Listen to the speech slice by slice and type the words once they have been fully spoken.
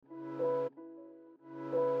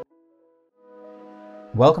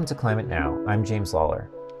Welcome to Climate Now. I'm James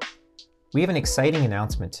Lawler. We have an exciting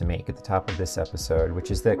announcement to make at the top of this episode,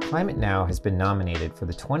 which is that Climate Now has been nominated for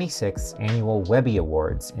the 26th Annual Webby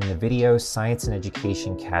Awards in the Video Science and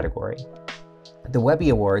Education category. The Webby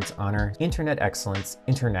Awards honor internet excellence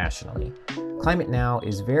internationally. Climate Now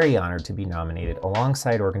is very honored to be nominated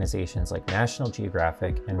alongside organizations like National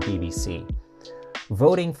Geographic and BBC.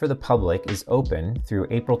 Voting for the public is open through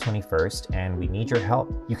April 21st, and we need your help.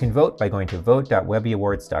 You can vote by going to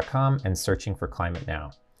vote.webbyawards.com and searching for Climate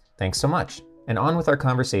Now. Thanks so much, and on with our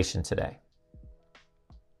conversation today.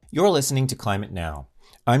 You're listening to Climate Now.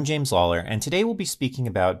 I'm James Lawler, and today we'll be speaking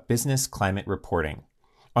about business climate reporting.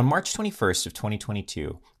 On March 21st of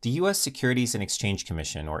 2022, the U.S. Securities and Exchange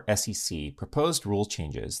Commission, or SEC, proposed rule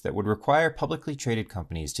changes that would require publicly traded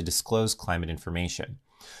companies to disclose climate information.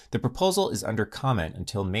 The proposal is under comment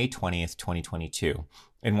until May 20th, 2022,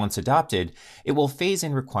 and once adopted, it will phase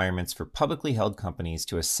in requirements for publicly held companies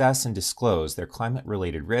to assess and disclose their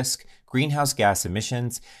climate-related risk, greenhouse gas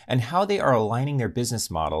emissions, and how they are aligning their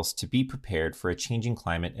business models to be prepared for a changing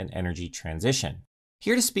climate and energy transition.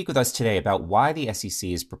 Here to speak with us today about why the SEC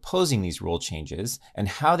is proposing these rule changes and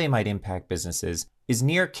how they might impact businesses is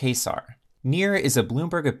Nir Kaysar. Nir is a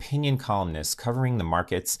Bloomberg opinion columnist covering the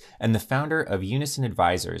markets and the founder of Unison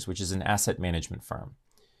Advisors, which is an asset management firm.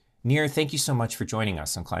 Nir, thank you so much for joining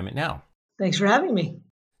us on Climate Now. Thanks for having me.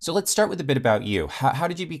 So let's start with a bit about you. How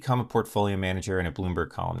did you become a portfolio manager and a Bloomberg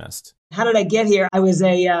columnist? How did I get here? I was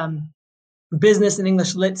a business and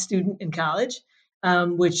English lit student in college,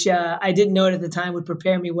 which I didn't know it at the time would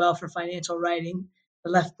prepare me well for financial writing. The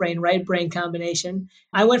left brain, right brain combination.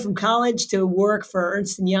 I went from college to work for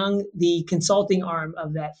Ernst & Young, the consulting arm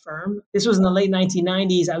of that firm. This was in the late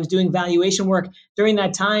 1990s. I was doing valuation work. During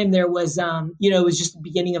that time, there was, it was just the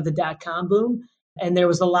beginning of the dot-com boom. And there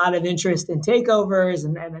was a lot of interest in takeovers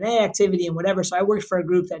and M&A activity and whatever. So I worked for a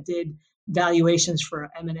group that did valuations for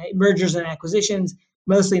M&A, mergers and acquisitions,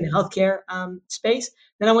 mostly in the healthcare space.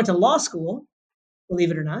 Then I went to law school, believe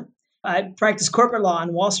it or not. I practiced corporate law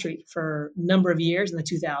on Wall Street for a number of years in the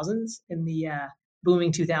 2000s, in the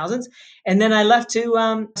booming 2000s. And then I left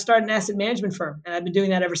to start an asset management firm. And I've been doing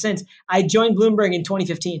that ever since. I joined Bloomberg in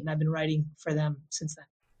 2015, and I've been writing for them since then.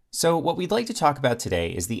 So what we'd like to talk about today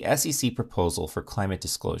is the SEC proposal for climate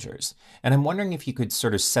disclosures. And I'm wondering if you could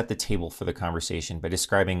sort of set the table for the conversation by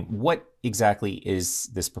describing what exactly is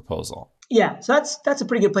this proposal. Yeah, so that's a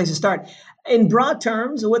pretty good place to start. In broad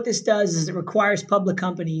terms, what this does is it requires public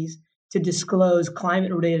companies to disclose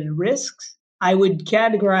climate-related risks. I would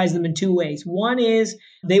categorize them in two ways. One is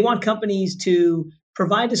they want companies to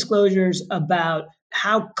provide disclosures about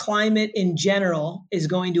how climate in general is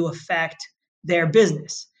going to affect their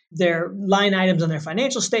business, their line items on their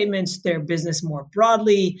financial statements, their business more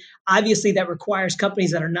broadly. Obviously, that requires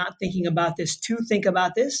companies that are not thinking about this to think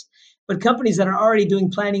about this. But companies that are already doing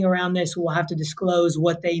planning around this will have to disclose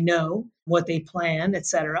what they know, what they plan, et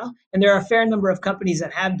cetera. And there are a fair number of companies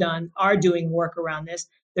that are doing work around this.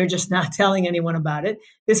 They're just not telling anyone about it.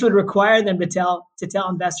 This would require them to tell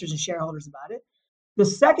investors and shareholders about it. The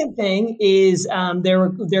second thing is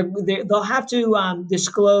they'll have to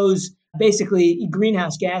disclose basically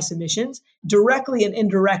greenhouse gas emissions directly and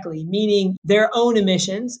indirectly, meaning their own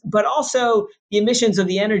emissions, but also the emissions of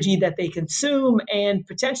the energy that they consume and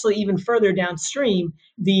potentially even further downstream,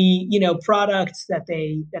 the products that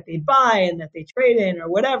they buy and that they trade in or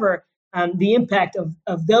whatever, the impact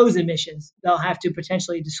of those emissions they'll have to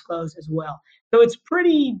potentially disclose as well. So it's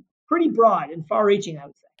pretty broad and far-reaching, I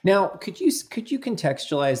would say. Now, could you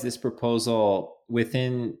contextualize this proposal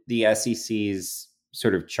within the SEC's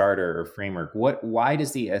sort of charter or framework? Why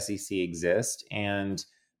does the SEC exist, and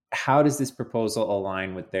how does this proposal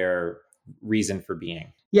align with their reason for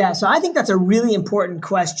being? Yeah, so I think that's a really important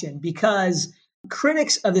question because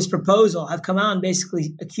critics of this proposal have come out and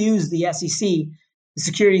basically accused the SEC, the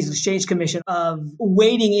Securities and Exchange Commission, of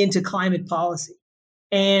wading into climate policy.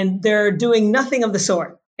 And they're doing nothing of the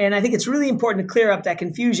sort. And I think it's really important to clear up that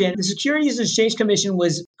confusion. The Securities and Exchange Commission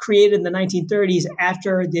was created in the 1930s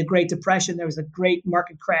after the Great Depression. There was a great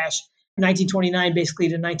market crash in 1929, basically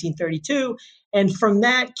to 1932. And from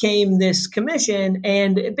that came this commission.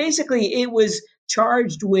 And basically, it was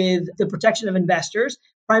charged with the protection of investors,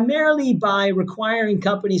 primarily by requiring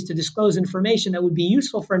companies to disclose information that would be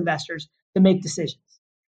useful for investors to make decisions.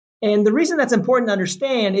 And the reason that's important to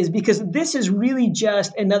understand is because this is really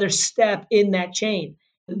just another step in that chain.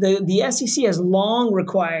 The SEC has long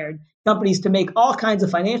required companies to make all kinds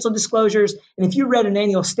of financial disclosures. And if you read an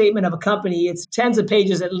annual statement of a company, it's tens of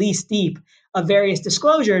pages at least deep of various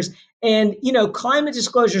disclosures. And, climate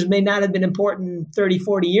disclosures may not have been important 30,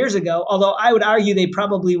 40 years ago, although I would argue they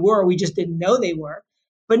probably were. We just didn't know they were.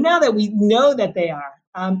 But now that we know that they are,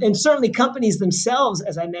 and certainly companies themselves,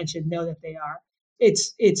 as I mentioned, know that they are,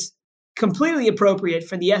 it's completely appropriate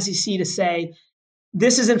for the SEC to say,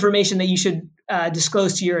 this is information that you should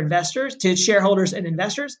disclose to your investors, to shareholders and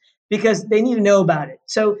investors, because they need to know about it.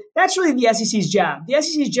 So that's really the SEC's job. The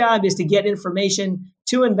SEC's job is to get information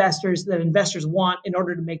to investors that investors want in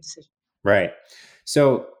order to make decisions. Right.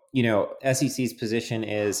 So, SEC's position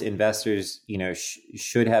is investors,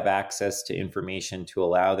 should have access to information to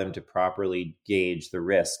allow them to properly gauge the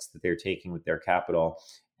risks that they're taking with their capital.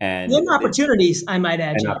 And opportunities, I might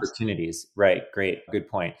add. And opportunities. Right. Great. Good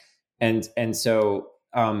point. And so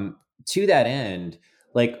to that end,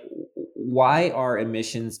 why are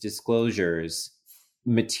emissions disclosures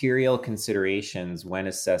material considerations when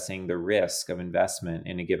assessing the risk of investment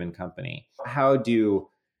in a given company? How do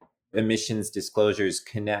emissions disclosures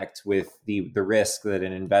connect with the risk that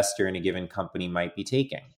an investor in a given company might be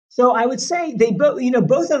taking? So I would say they both,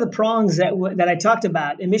 both of the prongs that I talked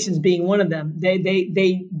about, emissions being one of them,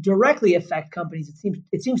 they directly affect companies.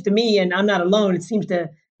 It seems to me, and I'm not alone, it seems to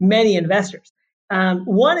many investors.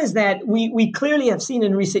 One is that we clearly have seen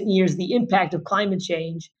in recent years the impact of climate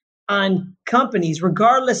change on companies,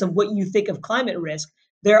 regardless of what you think of climate risk.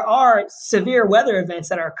 There are severe weather events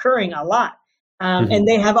that are occurring a lot, and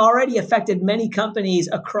they have already affected many companies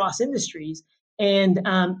across industries. And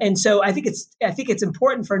so I think it's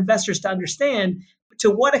important for investors to understand to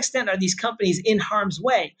what extent are these companies in harm's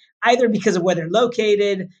way, either because of where they're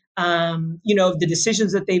located, the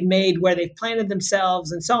decisions that they've made, where they've planted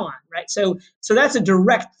themselves, and so on, right? So that's a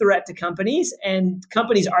direct threat to companies, and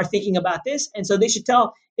companies are thinking about this, and so they should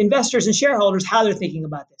tell investors and shareholders how they're thinking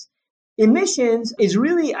about this. Emissions is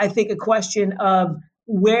really, I think, a question of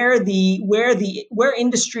where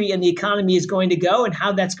industry and the economy is going to go and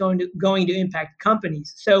how that's going to impact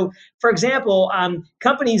companies. So, for example,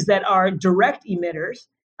 companies that are direct emitters,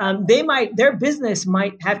 their business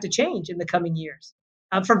might have to change in the coming years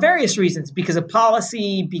for various reasons, because of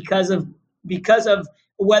policy, because of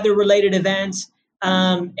weather-related events.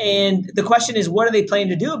 And the question is, what are they planning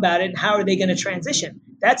to do about it? And how are they going to transition?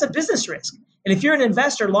 That's a business risk. And if you're an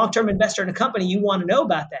investor, long-term investor in a company, you want to know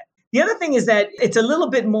about that. The other thing is that it's a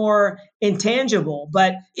little bit more intangible,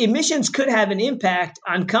 but emissions could have an impact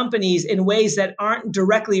on companies in ways that aren't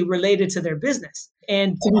directly related to their business.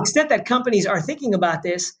 And to the extent that companies are thinking about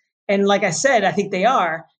this, and like I said, I think they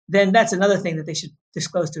are, then that's another thing that they should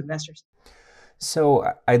disclose to investors. So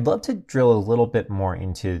I'd love to drill a little bit more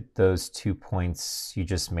into those 2 points you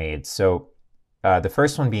just made. So the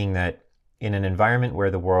first one being that in an environment where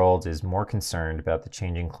the world is more concerned about the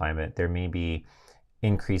changing climate, there may be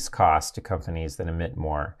increased costs to companies that emit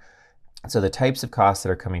more. So the types of costs that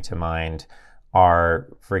are coming to mind are,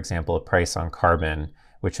 for example, a price on carbon,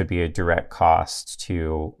 which would be a direct cost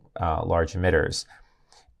to large emitters.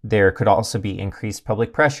 There could also be increased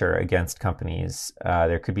public pressure against companies.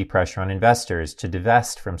 There could be pressure on investors to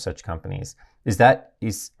divest from such companies.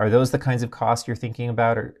 Are those the kinds of costs you're thinking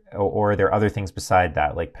about, or are there other things beside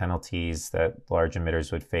that, like penalties that large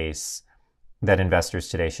emitters would face that investors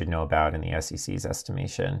today should know about in the SEC's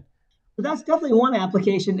estimation? So that's definitely one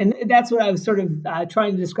application, and that's what I was sort of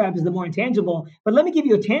trying to describe as the more intangible. But let me give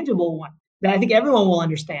you a tangible one that I think everyone will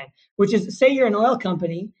understand, which is, say you're an oil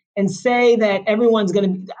company, and say that everyone's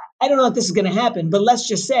going to, I don't know if this is going to happen, but let's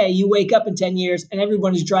just say you wake up in 10 years and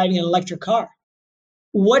everyone is driving an electric car.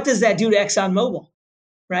 What does that do to ExxonMobil,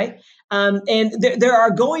 right? And there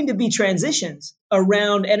are going to be transitions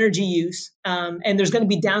around energy use, and there's going to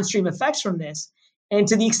be downstream effects from this. And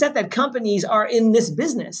to the extent that companies are in this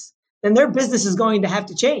business, then their business is going to have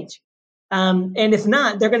to change. And if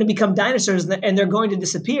not, they're going to become dinosaurs and they're going to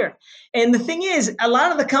disappear. And the thing is, a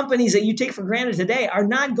lot of the companies that you take for granted today are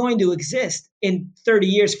not going to exist in 30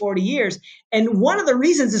 years, 40 years. And one of the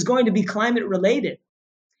reasons is going to be climate related.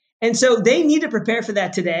 And so they need to prepare for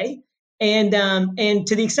that today. And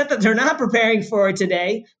to the extent that they're not preparing for it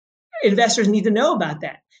today, investors need to know about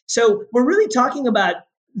that. So we're really talking about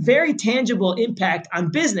very tangible impact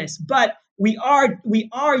on business, but we are,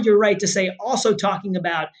 you're right to say, also talking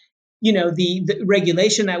about, the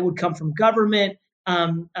regulation that would come from government,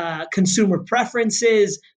 consumer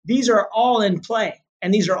preferences. These are all in play,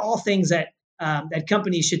 and these are all things that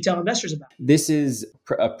companies should tell investors about. This is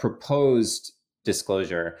a proposed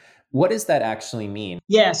disclosure. What does that actually mean?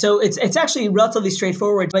 Yeah, so it's actually relatively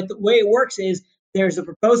straightforward, but the way it works is there's a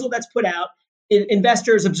proposal that's put out.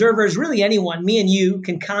 Investors, observers, really anyone, me and you,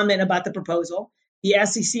 can comment about the proposal. The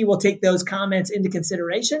SEC will take those comments into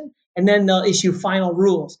consideration, and then they'll issue final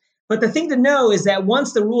rules. But the thing to know is that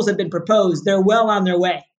once the rules have been proposed, they're well on their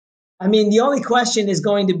way. I mean, the only question is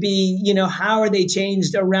going to be, how are they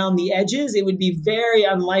changed around the edges? It would be very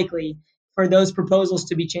unlikely for those proposals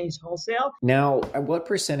to be changed wholesale. Now, what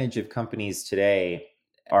percentage of companies today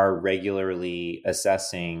are regularly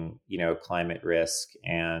assessing, climate risk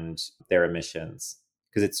and their emissions?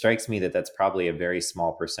 Because it strikes me that that's probably a very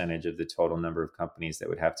small percentage of the total number of companies that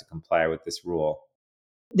would have to comply with this rule.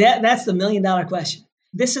 That's the $1 million question.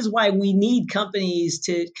 This is why we need companies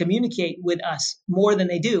to communicate with us more than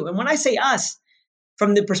they do. And when I say us,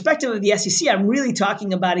 from the perspective of the SEC, I'm really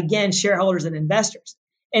talking about, again, shareholders and investors.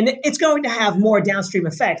 And it's going to have more downstream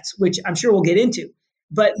effects, which I'm sure we'll get into.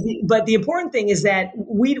 But the important thing is that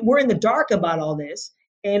we're in the dark about all this.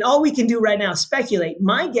 And all we can do right now is speculate.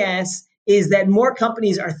 My guess is that more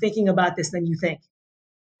companies are thinking about this than you think.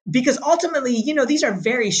 Because ultimately, these are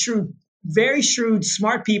very shrewd,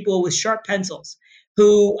 smart people with sharp pencils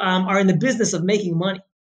who are in the business of making money.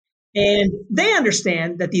 And they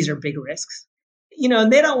understand that these are big risks,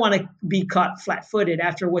 and they don't want to be caught flat-footed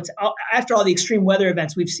after all the extreme weather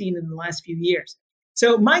events we've seen in the last few years.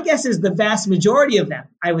 So my guess is the vast majority of them,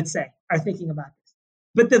 I would say, are thinking about this.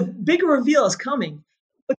 But the bigger reveal is coming.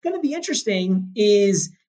 What's going to be interesting is,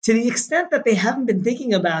 to the extent that they haven't been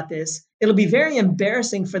thinking about this, it'll be very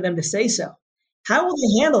embarrassing for them to say so. How will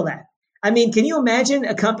they handle that? I mean, can you imagine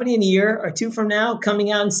a company in a year or two from now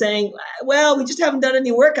coming out and saying, well, we just haven't done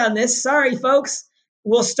any work on this. Sorry, folks.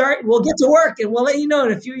 We'll get to work and we'll let you know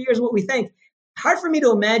in a few years what we think. Hard for me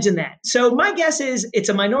to imagine that. So my guess is it's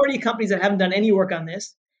a minority of companies that haven't done any work on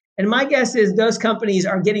this. And my guess is those companies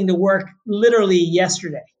are getting to work literally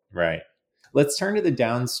yesterday. Right. Let's turn to the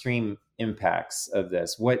downstream impacts of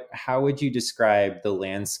this. How would you describe the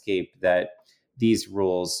landscape that these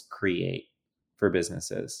rules create for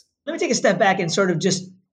businesses? Let me take a step back and sort of just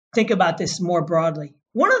think about this more broadly.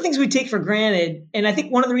 One of the things we take for granted, and I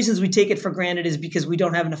think one of the reasons we take it for granted is because we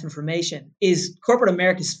don't have enough information, is corporate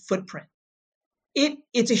America's footprint.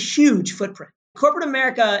 It's a huge footprint. Corporate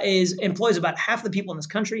America employs about half the people in this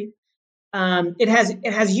country. It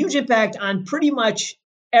has huge impact on pretty much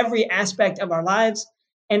every aspect of our lives.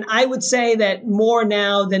 And I would say that more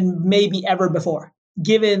now than maybe ever before,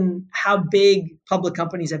 given how big public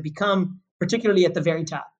companies have become, particularly at the very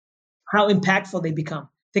top, how impactful they become.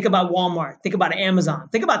 Think about Walmart, think about Amazon,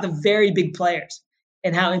 think about the very big players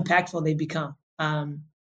and how impactful they become.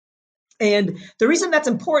 And the reason that's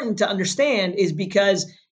important to understand is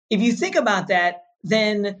because if you think about that,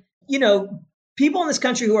 then, people in this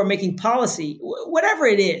country who are making policy, whatever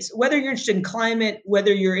it is, whether you're interested in climate,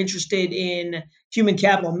 whether you're interested in human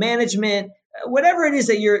capital management, whatever it is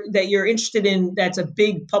that you're interested in, that's a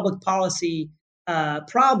big public policy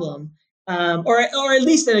problem, or at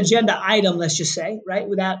least an agenda item, let's just say, right,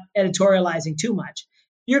 without editorializing too much,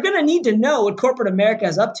 you're going to need to know what corporate America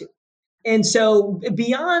is up to. And so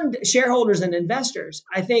beyond shareholders and investors,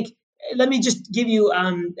 I think, let me just give you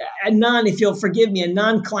if you'll forgive me, a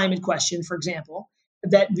non-climate question, for example,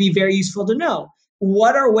 that'd be very useful to know.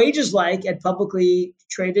 What are wages like at publicly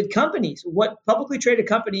traded companies? What publicly traded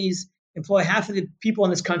companies employ half of the people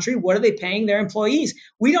in this country? What are they paying their employees?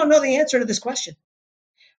 We don't know the answer to this question.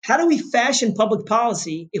 How do we fashion public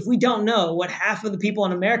policy if we don't know what half of the people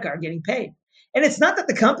in America are getting paid? And it's not that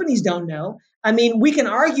the companies don't know. I mean, we can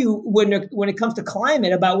argue when it comes to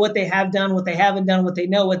climate about what they have done, what they haven't done, what they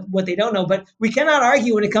know, what they don't know. But we cannot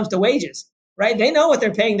argue when it comes to wages, right? They know what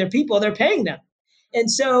they're paying their people. They're paying them. And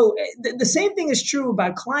so the same thing is true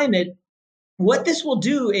about climate. What this will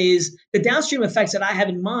do is the downstream effects that I have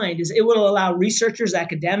in mind is it will allow researchers,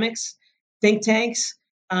 academics, think tanks,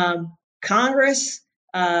 Congress,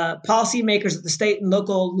 policymakers at the state and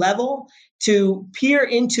local level to peer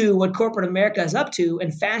into what corporate America is up to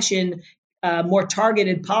and fashion more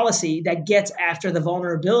targeted policy that gets after the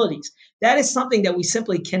vulnerabilities. That is something that we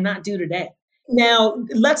simply cannot do today. Now,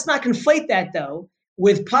 let's not conflate that, though,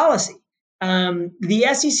 with policy. The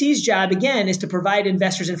SEC's job, again, is to provide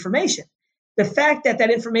investors information. The fact that that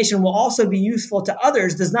information will also be useful to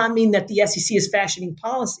others does not mean that the SEC is fashioning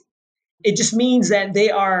policy. It just means that they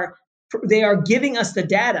are giving us the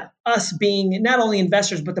data, us being not only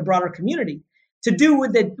investors, but the broader community, to do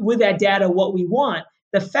with that data what we want.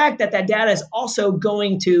 The fact that that data is also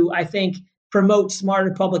going to, I think, promote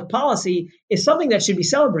smarter public policy is something that should be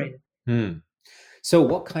celebrated. So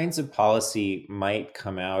what kinds of policy might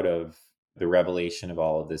come out of the revelation of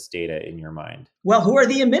all of this data in your mind? Well, who are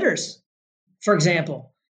the emitters, for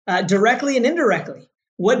example, directly and indirectly?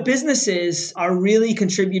 What businesses are really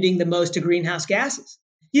contributing the most to greenhouse gases?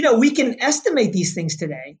 We can estimate these things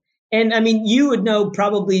today. And I mean, you would know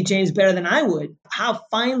probably, James, better than I would, how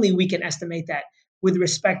finely we can estimate that with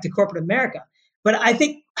respect to corporate America. But I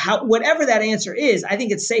think whatever that answer is, I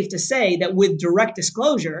think it's safe to say that with direct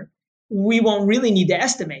disclosure, we won't really need to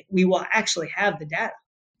estimate. We will actually have the data.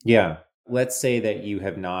 Yeah. Let's say that you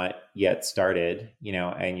have not yet started,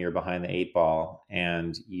 and you're behind the eight ball,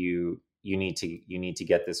 and you need to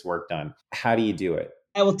get this work done. How do you do it?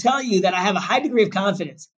 I will tell you that I have a high degree of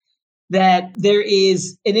confidence that there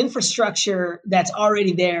is an infrastructure that's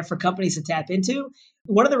already there for companies to tap into.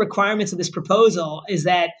 One of the requirements of this proposal is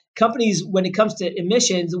that companies, when it comes to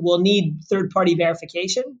emissions, will need third-party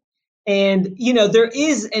verification. And, there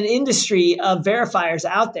is an industry of verifiers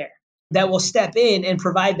out there that will step in and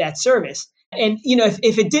provide that service. And,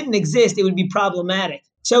 if it didn't exist, it would be problematic.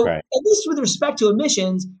 So Right. At least with respect to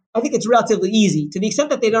emissions, I think it's relatively easy. To the extent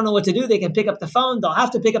that they don't know what to do, they can pick up the phone. They'll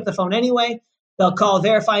have to pick up the phone anyway. They'll call a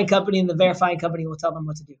verifying company, and the verifying company will tell them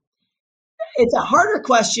what to do. It's a harder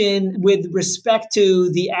question with respect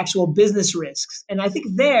to the actual business risks. And I think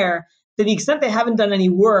there, to the extent they haven't done any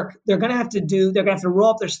work, they're going to have to roll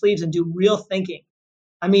up their sleeves and do real thinking.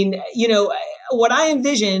 I mean, what I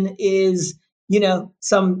envision is,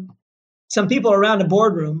 some people around a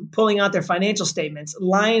boardroom pulling out their financial statements,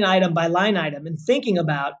 line item by line item, and thinking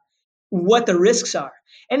about what the risks are.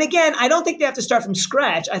 And again, I don't think they have to start from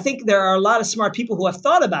scratch. I think there are a lot of smart people who have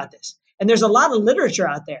thought about this. And there's a lot of literature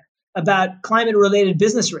out there about climate-related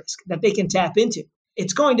business risk that they can tap into.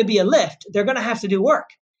 It's going to be a lift. They're going to have to do work.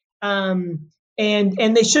 And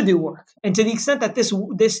they should do work. And to the extent that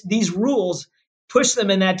these rules push them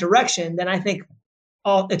in that direction, then I think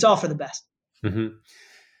it's all for the best. Mm-hmm.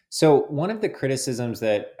 So one of the criticisms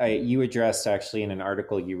that you addressed actually in an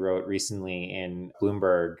article you wrote recently in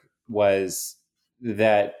Bloomberg was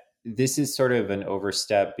that this is sort of an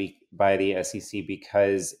overstep by the SEC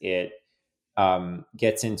because it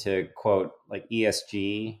gets into, quote, like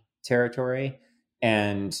ESG territory.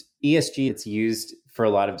 And ESG, it's used for a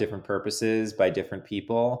lot of different purposes by different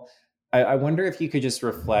people. I wonder if you could just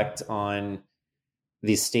reflect on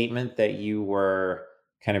the statement that you were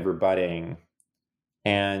kind of rebutting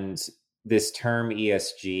and this term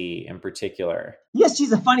ESG in particular. ESG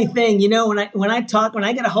is a funny thing. When I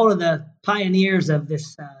get a hold of the pioneers of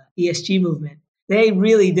this ESG movement, they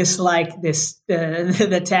really dislike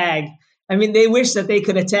the tag. I mean, they wish that they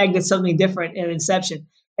could have tagged it something different in inception.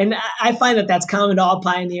 And I find that that's common to all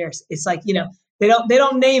pioneers. It's like, they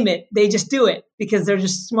don't name it. They just do it because they're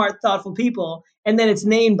just smart, thoughtful people. And then it's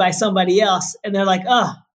named by somebody else. And they're like,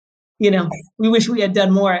 we wish we had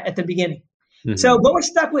done more at the beginning. Mm-hmm. So, but we're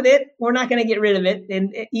stuck with it. We're not going to get rid of it.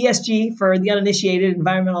 And ESG, for the uninitiated,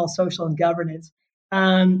 environmental, social, and governance.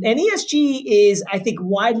 And ESG is, I think,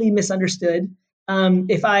 widely misunderstood.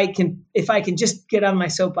 If I can just get on my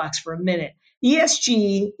soapbox for a minute,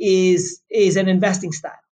 ESG is an investing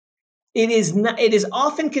style. It is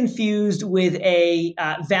often confused with a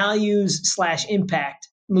values/impact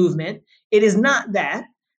movement. It is not that.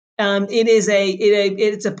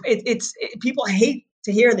 People hate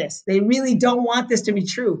to hear this. They really don't want this to be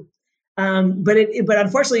true. But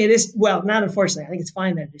unfortunately it is, well, not unfortunately, I think it's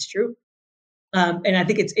fine that it is true. And I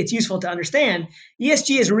think it's useful to understand.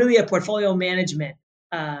 ESG is really a portfolio management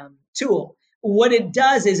tool. What it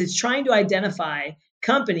does is it's trying to identify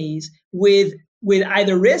companies with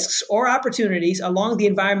either risks or opportunities along the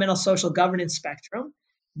environmental, social, governance spectrum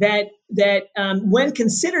that when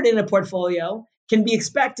considered in a portfolio can be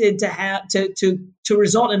expected to have to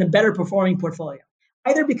result in a better performing portfolio,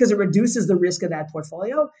 either because it reduces the risk of that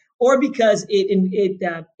portfolio or because it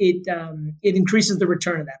increases the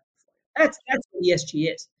return of that portfolio. That's what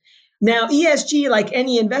ESG is. Now, ESG, like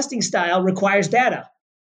any investing style, requires data.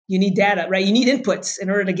 You need data, right? You need inputs in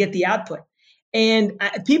order to get the output. And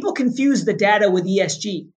people confuse the data with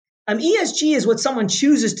ESG. ESG is what someone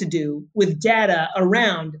chooses to do with data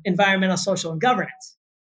around environmental, social, and governance.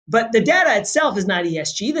 But the data itself is not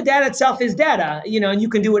ESG. The data itself is data, and you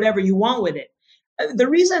can do whatever you want with it. The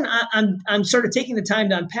reason I'm sort of taking the time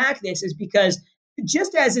to unpack this is because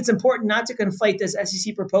just as it's important not to conflate this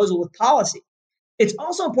SEC proposal with policy, it's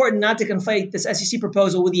also important not to conflate this SEC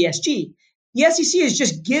proposal with ESG. The SEC is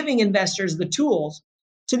just giving investors the tools,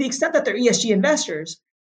 to the extent that they're ESG investors,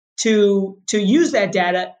 to use that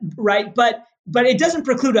data, right? But it doesn't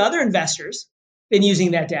preclude other investors in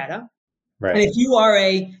using that data. Right. And if you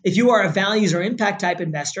are a values or impact type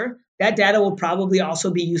investor, that data will probably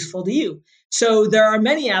also be useful to you. So there are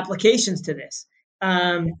many applications to this,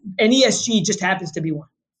 and ESG just happens to be one.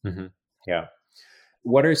 Mm-hmm. Yeah.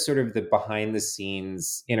 What are sort of the behind the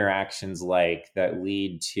scenes interactions like that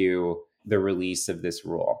lead to the release of this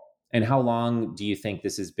rule? And how long do you think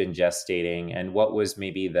this has been gestating? And what was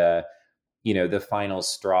maybe the final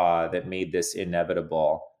straw that made this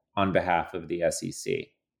inevitable on behalf of the SEC?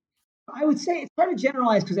 I would say it's hard to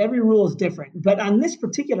generalize because every rule is different. But on this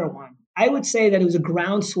particular one, I would say that it was a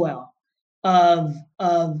groundswell of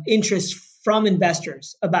interest from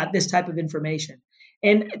investors about this type of information.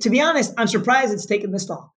 And to be honest, I'm surprised it's taken this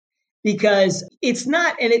long because it's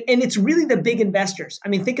not, and it's really the big investors. I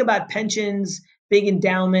mean, think about pensions, big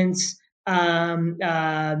endowments,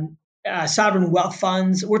 sovereign wealth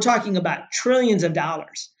funds. We're talking about trillions of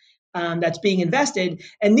dollars that's being invested.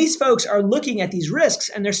 And these folks are looking at these risks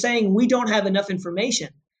and they're saying, we don't have enough information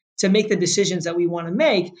to make the decisions that we want to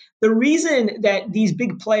make. The reason that these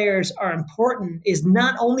big players are important is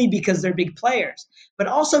not only because they're big players, but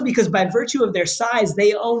also because by virtue of their size,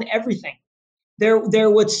 they own everything. They're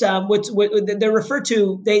they're referred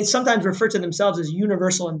to. They sometimes refer to themselves as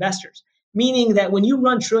universal investors, meaning that when you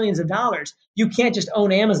run trillions of dollars, you can't just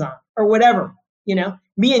own Amazon or whatever.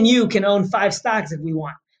 Me and you can own 5 stocks if we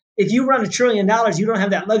want. If you run $1 trillion, you don't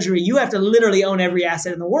have that luxury. You have to literally own every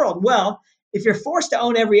asset in the world. Well, if you're forced to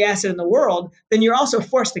own every asset in the world, then you're also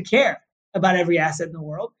forced to care about every asset in the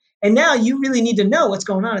world. And now you really need to know what's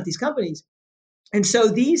going on at these companies. And so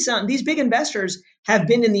these big investors have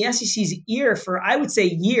been in the SEC's ear for, I would say,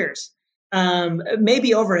 years,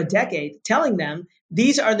 maybe over a decade, telling them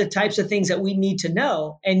these are the types of things that we need to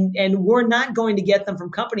know. And we're not going to get them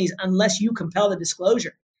from companies unless you compel the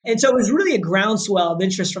disclosure. And so it was really a groundswell of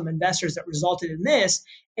interest from investors that resulted in this,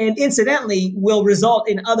 and incidentally will result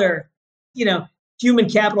in other, human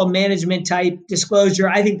capital management type disclosure.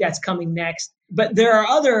 I think that's coming next. But there are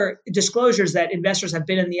other disclosures that investors have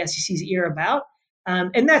been in the SEC's ear about.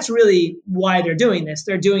 And that's really why they're doing this.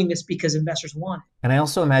 They're doing this because investors want it. And I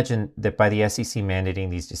also imagine that by the SEC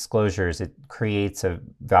mandating these disclosures, it creates a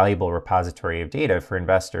valuable repository of data for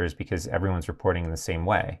investors because everyone's reporting in the same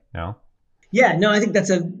way, no? Yeah, no, I think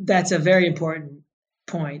that's a very important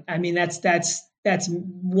point. I mean, that's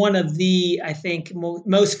one of the, I think,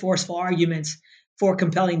 most forceful arguments for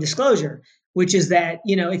compelling disclosure, which is that,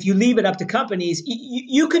 if you leave it up to companies,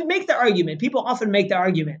 you could make the argument. People often make the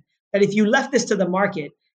argument that if you left this to the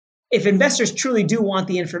market, if investors truly do want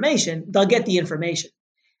the information, they'll get the information.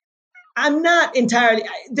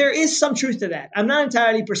 There is some truth to that. I'm not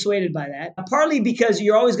entirely persuaded by that, partly because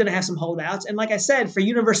you're always going to have some holdouts. And like I said, for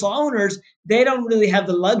universal owners, they don't really have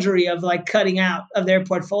the luxury of cutting out of their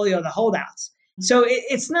portfolio the holdouts. So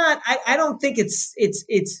it's not, I don't think it's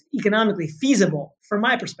economically feasible from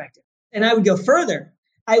my perspective. And I would go further.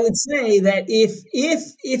 I would say that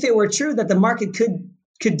if it were true that the market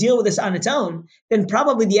could deal with this on its own, then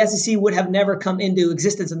probably the SEC would have never come into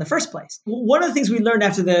existence in the first place. One of the things we learned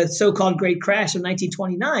after the so-called Great Crash of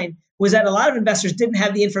 1929 was that a lot of investors didn't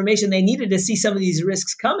have the information they needed to see some of these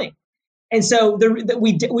risks coming. And so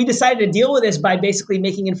we decided to deal with this by basically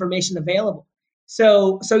making information available.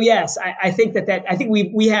 So yes, I think I think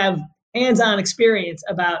we have hands-on experience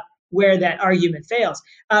about where that argument fails.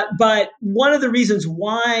 But one of the reasons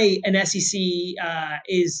why an SEC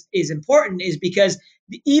is important is because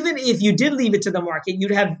even if you did leave it to the market,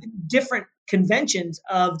 you'd have different conventions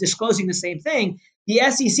of disclosing the same thing. The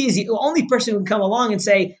SEC is the only person who can come along and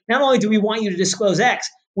say, not only do we want you to disclose X,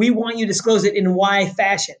 we want you to disclose it in Y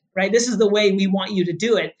fashion, right? This is the way we want you to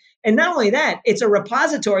do it. And not only that, it's a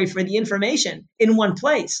repository for the information in one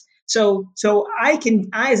place. So I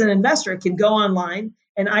as an investor can go online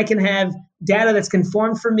and I can have data that's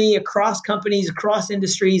conformed for me across companies, across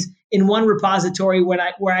industries in one repository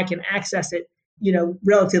where I can access it,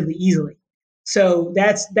 relatively easily. So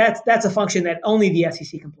that's a function that only the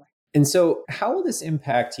SEC can play. And so how will this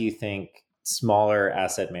impact, do you think, smaller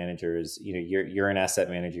asset managers? You're an asset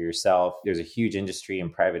manager yourself. There's a huge industry in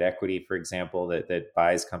private equity, for example, that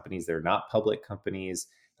buys companies that are not public companies.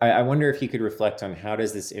 I wonder if you could reflect on how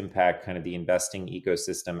does this impact kind of the investing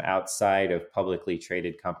ecosystem outside of publicly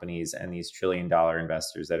traded companies and these $1 trillion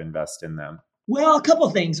investors that invest in them? Well, a couple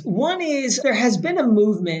of things. One is there has been a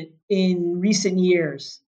movement in recent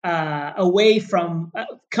years away from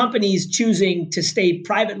companies choosing to stay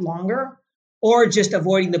private longer or just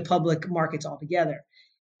avoiding the public markets altogether.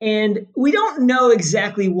 And we don't know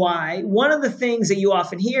exactly why. One of the things that you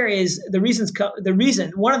often hear is one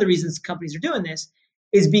of the reasons companies are doing this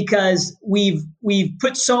is because we've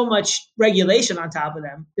put so much regulation on top of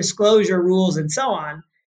them, disclosure rules and so on,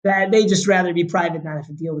 that they just rather be private, not have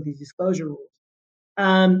to deal with these disclosure rules.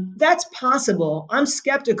 That's possible. I'm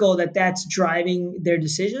skeptical that that's driving their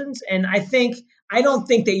decisions. And I don't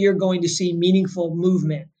think that you're going to see meaningful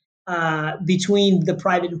movement between the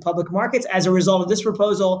private and public markets as a result of this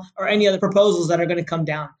proposal or any other proposals that are going to come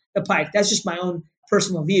down the pike. That's just my own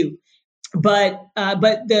personal view. But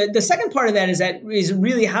the second part of that is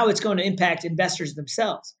really how it's going to impact investors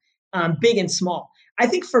themselves, big and small. I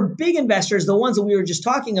think for big investors, the ones that we were just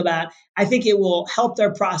talking about, I think it will help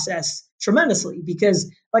their process tremendously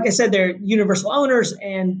because, like I said, they're universal owners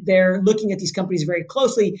and they're looking at these companies very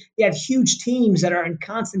closely. They have huge teams that are in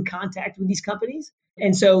constant contact with these companies.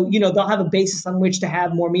 And so, they'll have a basis on which to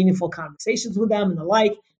have more meaningful conversations with them and the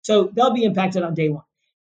like. So they'll be impacted on day one.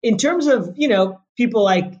 In terms of, people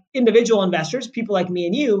like individual investors, people like me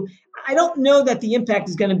and you, I don't know that the impact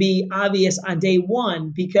is going to be obvious on day one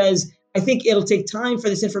because I think it'll take time for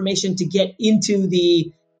this information to get into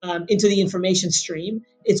the information stream.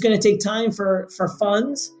 It's going to take time for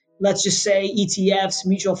funds, let's just say ETFs,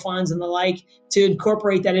 mutual funds, and the like, to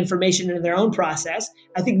incorporate that information into their own process.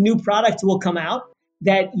 I think new products will come out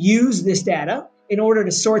that use this data in order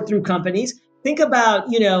to sort through companies. Think about,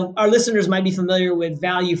 our listeners might be familiar with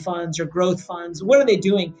value funds or growth funds. What are they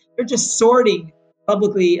doing? They're just sorting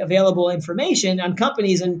publicly available information on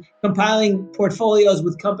companies and compiling portfolios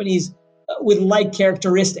with companies with like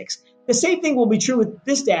characteristics. The same thing will be true with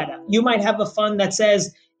this data. You might have a fund that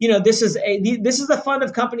says, this is a fund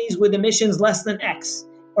of companies with emissions less than X,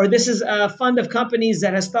 or this is a fund of companies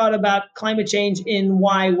that has thought about climate change in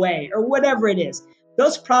Y way, or whatever it is.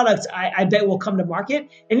 Those products, I bet, will come to market.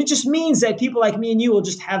 And it just means that people like me and you will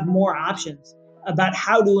just have more options about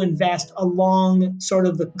how to invest along sort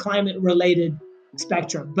of the climate-related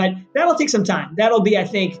spectrum. But that'll take some time. That'll be, I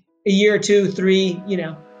think, a year, 2, 3,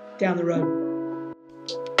 down the road.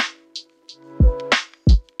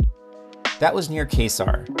 That was Nir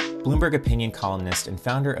Kaysar, Bloomberg opinion columnist and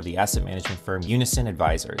founder of the asset management firm Unison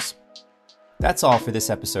Advisors. That's all for this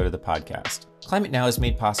episode of the podcast. Climate Now is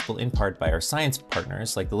made possible in part by our science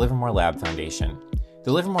partners like the Livermore Lab Foundation.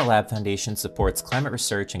 The Livermore Lab Foundation supports climate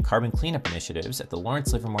research and carbon cleanup initiatives at the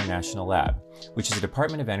Lawrence Livermore National Lab, which is a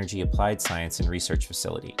Department of Energy applied science and research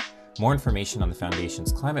facility. More information on the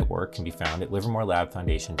Foundation's climate work can be found at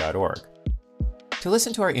livermorelabfoundation.org. To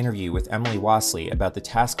listen to our interview with Emily Wasley about the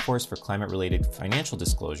Task Force for Climate-Related Financial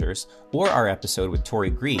Disclosures, or our episode with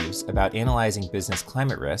Tori Greaves about analyzing business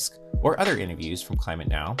climate risk, or other interviews from Climate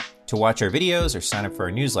Now, to watch our videos or sign up for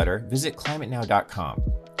our newsletter, visit climatenow.com.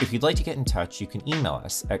 If you'd like to get in touch, you can email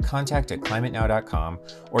us at contact@climatenow.com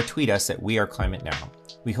or tweet us at @WeAreClimateNow.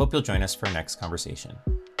 We hope you'll join us for our next conversation.